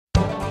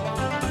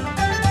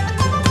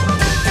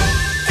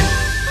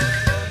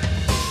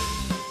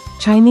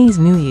Chinese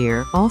New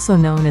Year, also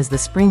known as the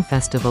Spring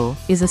Festival,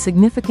 is a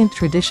significant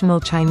traditional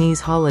Chinese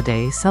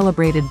holiday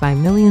celebrated by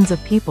millions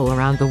of people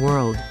around the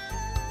world.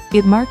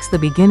 It marks the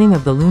beginning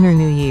of the Lunar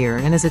New Year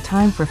and is a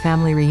time for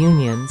family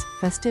reunions,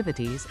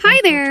 festivities,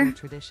 Hi there!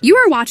 You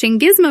are watching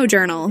Gizmo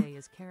Journal.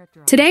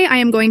 Today I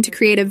am going to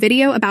create a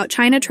video about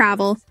China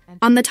travel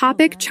on the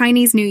topic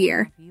Chinese New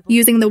Year,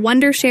 using the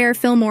Wondershare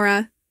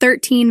Filmora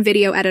 13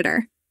 video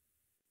editor.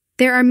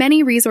 There are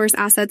many resource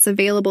assets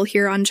available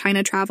here on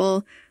China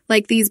travel,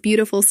 like these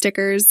beautiful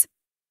stickers.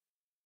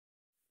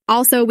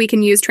 Also, we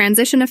can use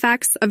transition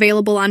effects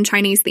available on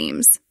Chinese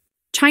themes.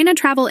 China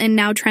travel in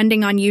now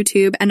trending on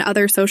YouTube and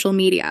other social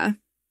media.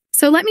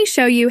 So let me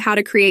show you how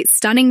to create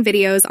stunning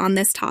videos on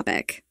this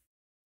topic.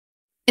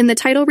 In the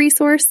title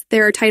resource,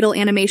 there are title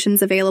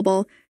animations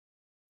available.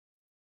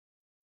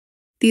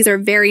 These are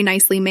very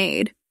nicely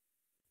made.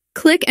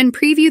 Click and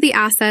preview the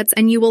assets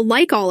and you will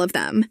like all of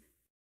them.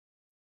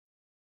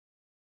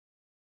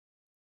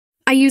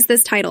 I use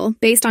this title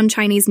based on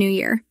Chinese New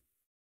Year.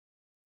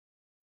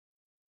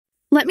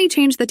 Let me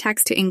change the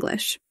text to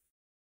English.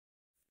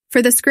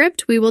 For the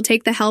script, we will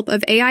take the help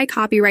of AI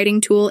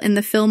copywriting tool in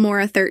the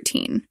Filmora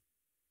 13.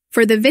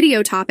 For the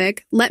video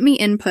topic, let me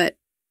input,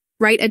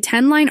 write a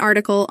 10-line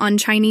article on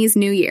Chinese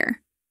New Year.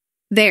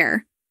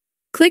 There.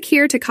 Click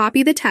here to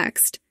copy the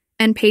text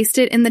and paste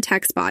it in the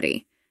text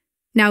body.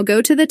 Now go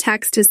to the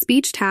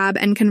text-to-speech tab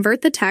and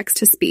convert the text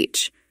to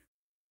speech.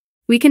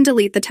 We can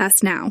delete the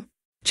test now.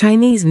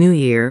 Chinese New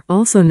Year,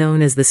 also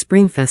known as the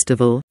Spring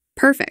Festival.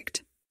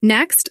 Perfect.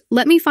 Next,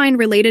 let me find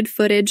related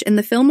footage in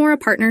the Filmora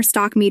partner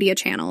stock media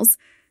channels,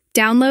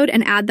 download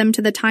and add them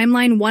to the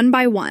timeline one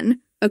by one,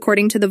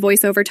 according to the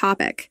voiceover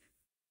topic.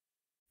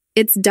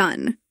 It's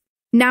done.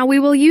 Now we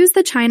will use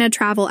the China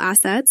travel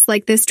assets,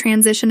 like this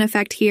transition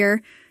effect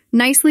here,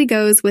 nicely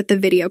goes with the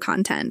video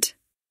content.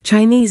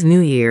 Chinese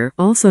New Year,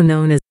 also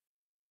known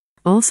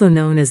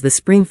as the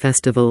Spring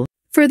Festival.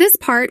 For this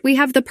part, we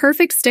have the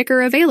perfect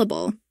sticker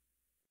available.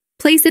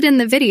 Place it in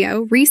the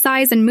video,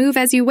 resize and move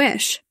as you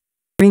wish.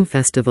 Spring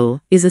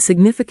Festival is a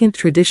significant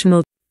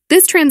traditional.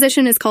 This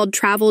transition is called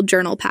Travel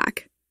Journal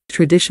Pack.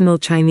 Traditional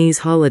Chinese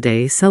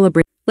holiday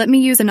celebrate. Let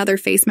me use another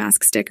face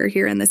mask sticker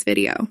here in this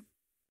video.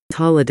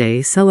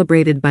 Holiday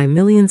celebrated by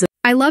millions of.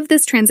 I love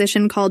this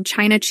transition called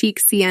China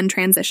Cheek CN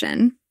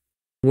transition.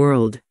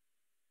 World.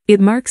 It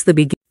marks the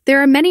beginning.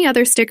 There are many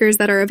other stickers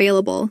that are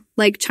available,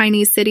 like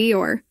Chinese city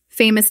or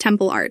famous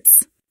temple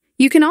arts.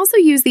 You can also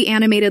use the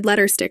animated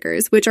letter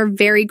stickers, which are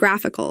very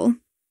graphical.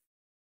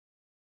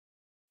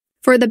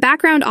 For the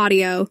background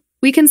audio,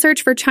 we can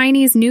search for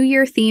Chinese New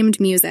Year themed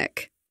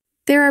music.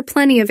 There are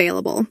plenty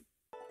available.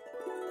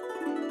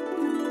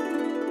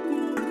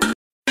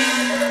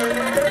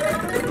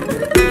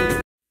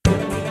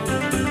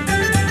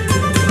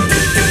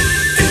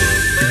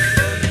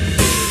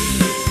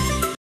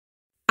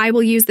 I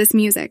will use this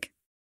music.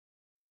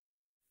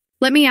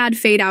 Let me add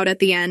fade out at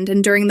the end,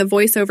 and during the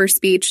voiceover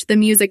speech, the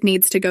music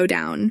needs to go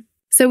down.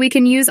 So we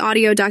can use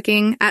audio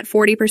ducking at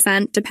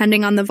 40%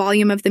 depending on the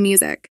volume of the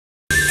music.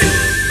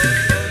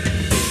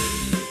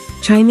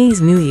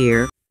 Chinese New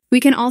Year. We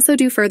can also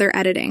do further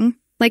editing,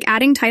 like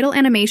adding title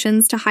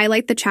animations to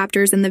highlight the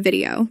chapters in the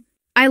video.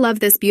 I love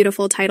this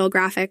beautiful title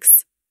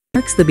graphics.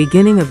 Marks the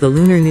beginning of the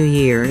Lunar New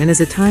Year and is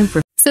a time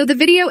for. So the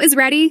video is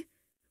ready?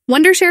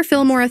 Wondershare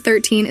Filmora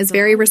 13 is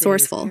very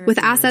resourceful, with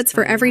assets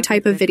for every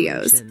type of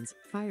videos.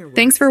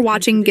 Thanks for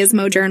watching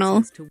Gizmo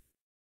Journal.